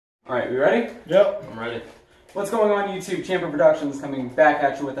Alright, we ready? Yep. I'm ready. What's going on YouTube? Champion Productions coming back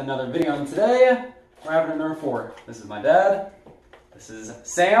at you with another video, and today we're having a nerf war. This is my dad, this is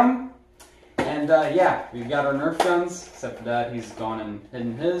Sam, and yeah, we've got our nerf guns, except for Dad, he's gone and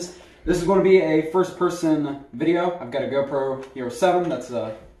hidden his. This is going to be a first person video. I've got a GoPro Hero 7, that's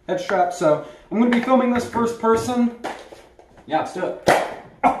a head strap, so I'm going to be filming this first person. Yeah, let's do it.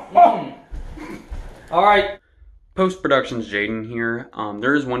 Alright. Post-production's Jaden here.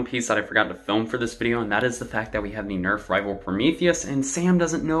 There is one piece that I forgot to film for this video, and that is the fact that we have the Nerf rival Prometheus, and Sam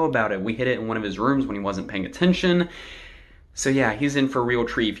doesn't know about it. We hid it in one of his rooms when he wasn't paying attention. So yeah, he's in for a real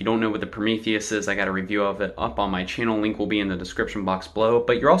treat. If you don't know what the Prometheus is, I got a review of it up on my channel. Link will be in the description box below,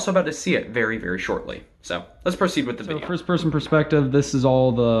 but you're also about to see it very, very shortly. So let's proceed with the video. First person perspective, this is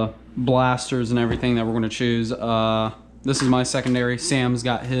all the blasters and everything that we're going to choose. This is my secondary. Sam's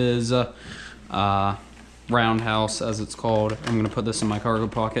got his roundhouse, as it's called. I'm going to put this in my cargo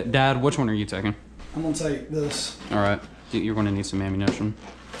pocket. Dad, which one are you taking? I'm going to take this. All right. You're going to need some ammunition,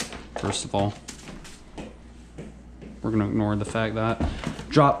 first of all. We're going to ignore the fact that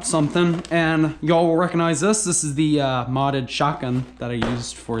dropped something. And y'all will recognize this. This is the modded shotgun that I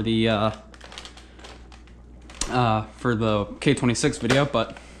used for the K26 video.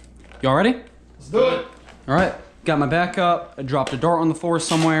 But y'all ready? Let's do it. All right. Got my backup. I dropped a dart on the floor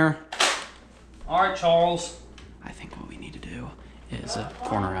somewhere. All right, Charles. I think what we need to do is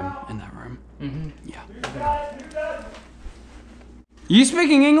corner him in that room. Mm-hmm. Yeah. You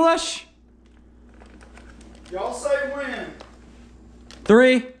speaking English? Y'all say when.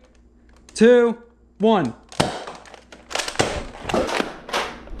 3, 2, 1.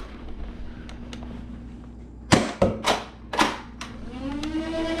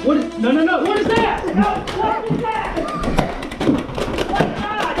 What is, no, what is that? No, what is that?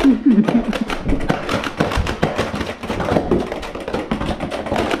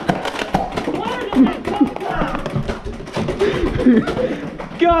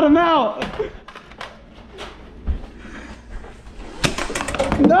 Got him out!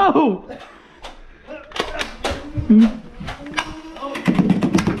 No!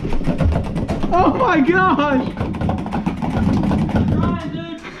 Oh my gosh! Ryan,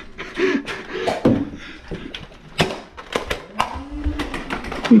 dude.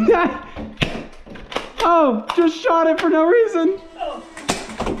 Oh, just shot it for no reason.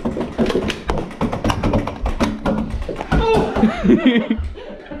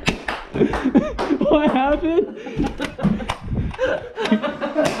 What happened?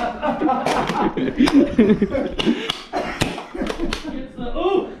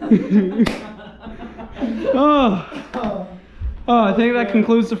 I think that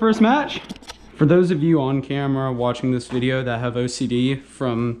concludes the first match. For those of you on camera watching this video that have OCD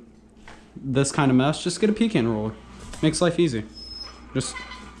from this kind of mess, just get a pecan roller. Makes life easy. Just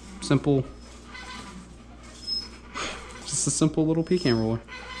simple. Just a simple little pecan roller.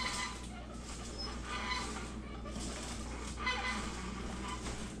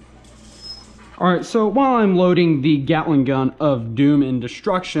 Alright, so while I'm loading the Gatling gun of doom and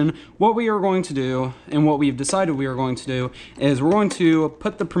destruction, what we are going to do, and what we've decided we are going to do, is we're going to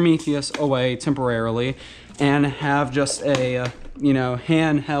put the Prometheus away temporarily and have just a, you know,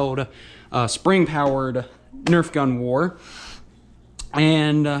 handheld, spring-powered Nerf gun war.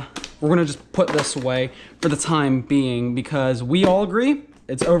 And we're going to just put this away for the time being because we all agree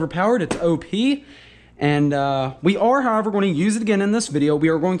it's overpowered, it's OP. And we are, however, going to use it again in this video. We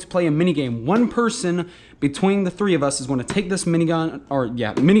are going to play a minigame. One person between the three of us is going to take this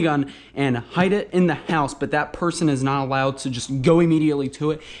minigun and hide it in the house, but that person is not allowed to just go immediately to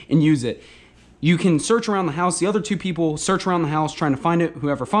it and use it. You can search around the house. The other two people search around the house trying to find it.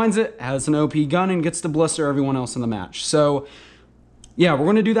 Whoever finds it has an OP gun and gets to blister everyone else in the match. So yeah, we're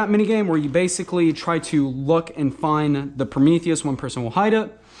going to do that minigame where you basically try to look and find the Prometheus. One person will hide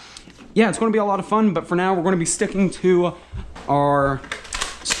it. Yeah, it's going to be a lot of fun, but for now we're going to be sticking to our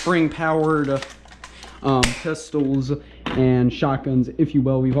spring-powered pistols and shotguns, if you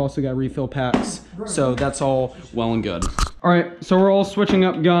will. We've also got refill packs, so that's all well and good. All right, so we're all switching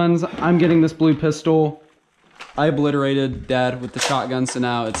up guns. I'm getting this blue pistol. I obliterated Dad with the shotgun, so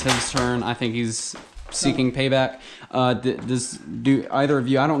now it's his turn. I think he's seeking payback. Do either of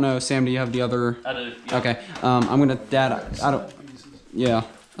you? I don't know. Sam, do you have the other? I do. Yeah. Okay. I'm gonna Dad. I don't. Yeah.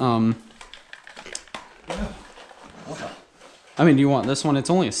 I mean, do you want this one?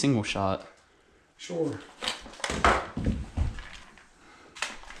 It's only a single shot. Sure.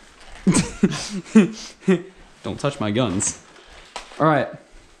 Don't touch my guns. All right.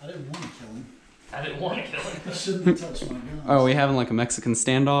 I didn't want to kill him. I didn't want to kill him. I shouldn't have touched my gun. Oh, we having like a Mexican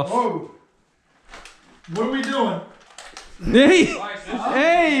standoff? Whoa! What are we doing? Hey! All right,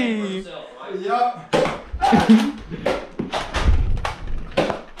 Hey! Yup.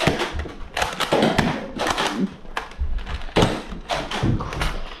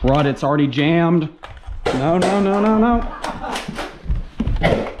 Rod, it's already jammed. No, no, no, no, no.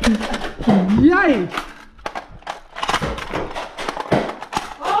 Yay!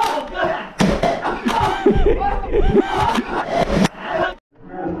 Oh, God!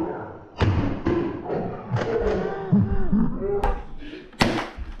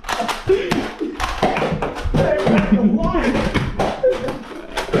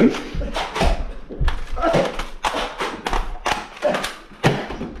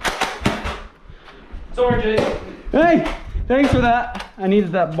 Sorry, Jake. Hey! Thanks for that. I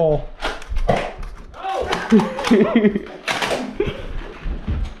needed that bowl. Oh!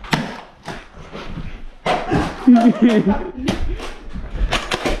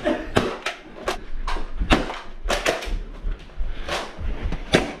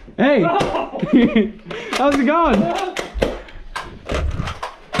 Hey! How's it going?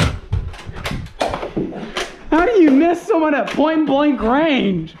 How do you miss someone at point blank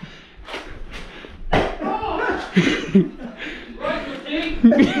range? Right, your teeth.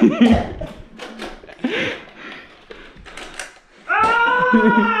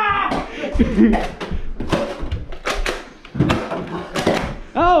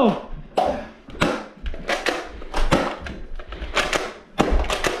 Oh!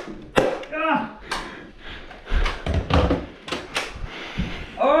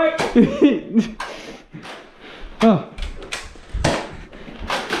 All right. Oh.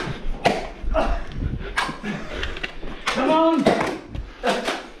 Come on.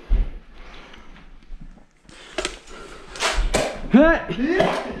 Hey.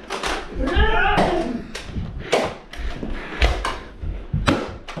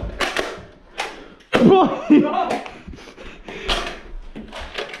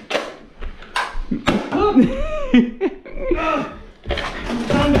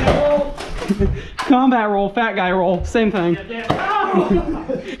 Combat roll, fat guy roll, same thing. No,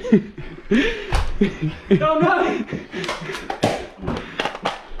 no.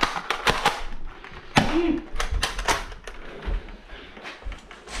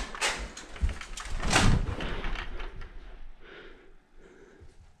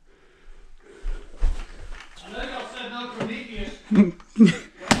 I know y'all said no Prometheus.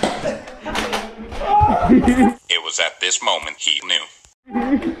 It was at this moment he knew.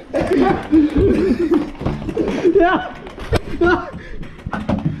 Yeah.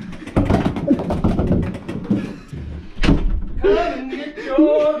 Come get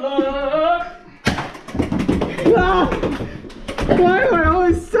your love. Ah! Why am I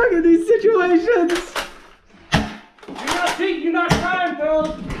always stuck in these situations? You're not cheating, you're not crying,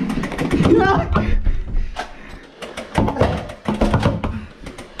 fellas. Ah!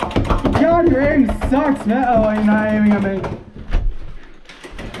 God, your aim sucks, man. Oh, you're not aiming at me.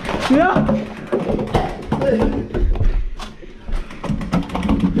 Yeah. This is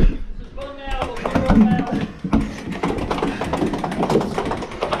fun now, but we're on now.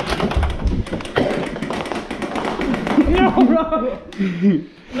 No, bro.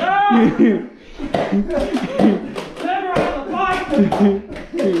 No! Never have a fight!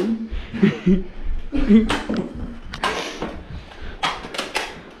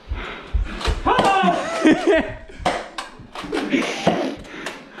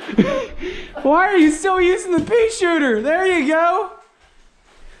 Why are you still using the pea shooter? There you go.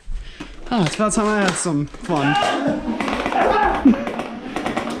 Oh, it's about time I had some fun.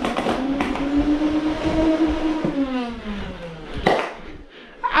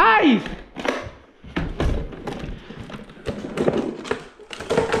 Aye!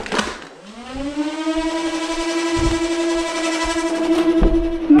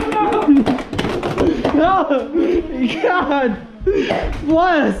 Oh, God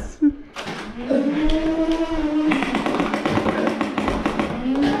bless.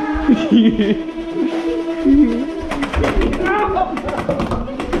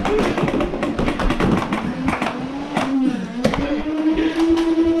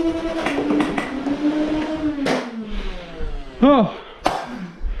 Oh.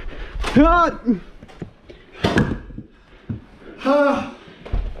 God.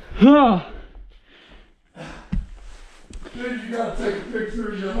 Dude, you gotta take a picture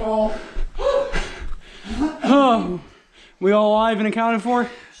of your ball. Oh. We all alive and accounted for?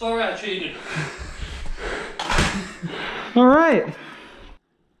 Sorry I cheated. All right.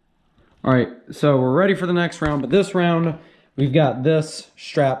 All right, so we're ready for the next round, but this round, we've got this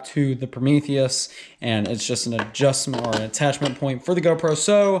strapped to the Prometheus, and it's just an adjustment or an attachment point for the GoPro.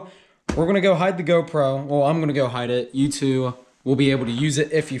 So we're gonna go hide the GoPro. Well, I'm gonna go hide it. You two will be able to use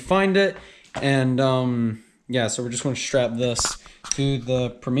it if you find it. And yeah, so we're just going to strap this to the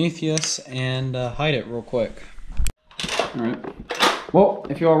Prometheus and hide it real quick. All right. Well,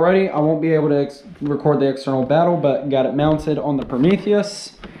 if you're all ready, I won't be able to record the external battle, but got it mounted on the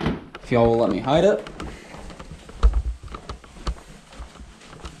Prometheus. If y'all will let me hide it.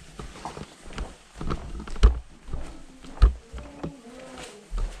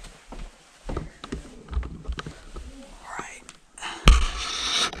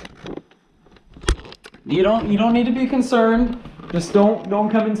 You don't need to be concerned. Just don't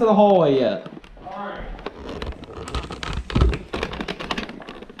come into the hallway yet. Alright.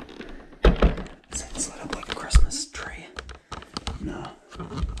 It's lit up like a Christmas tree. No.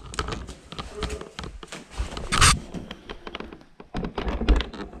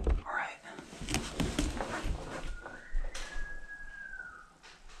 Alright.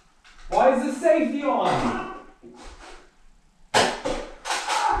 Why is the safety on?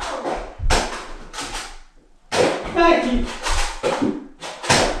 Thank you.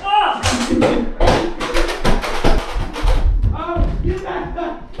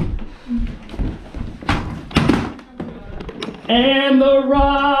 And the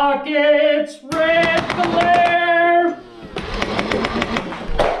rocket's red glare.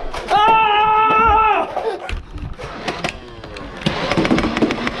 Ah!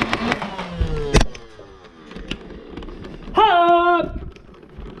 Hop!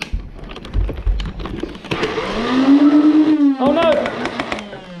 Oh no!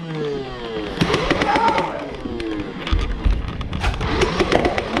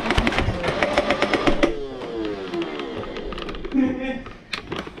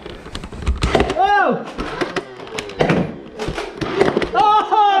 Oh!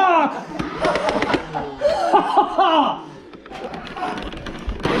 Ah!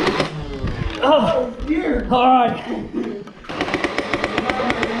 Oh dear! All right.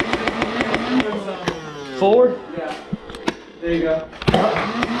 Forward. Yeah. There you go.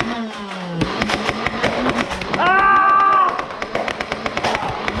 Ah!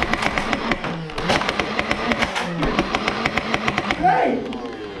 Hey!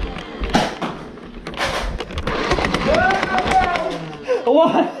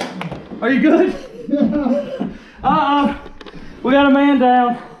 What? Are you good? We got a man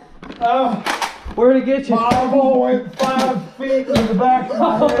down. Oh, Where'd it get you? my ball went 5 feet in the back of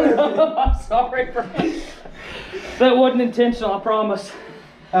my head. I'm sorry, Frank. That wasn't intentional, I promise.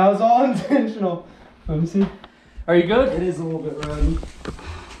 That was all intentional. Let me see. Are you good? It is a little bit rowdy.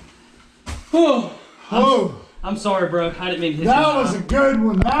 Oh, I'm sorry, bro. I didn't mean to hit that you. was a good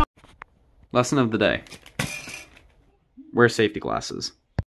one. That Lesson of the day. Wear safety glasses.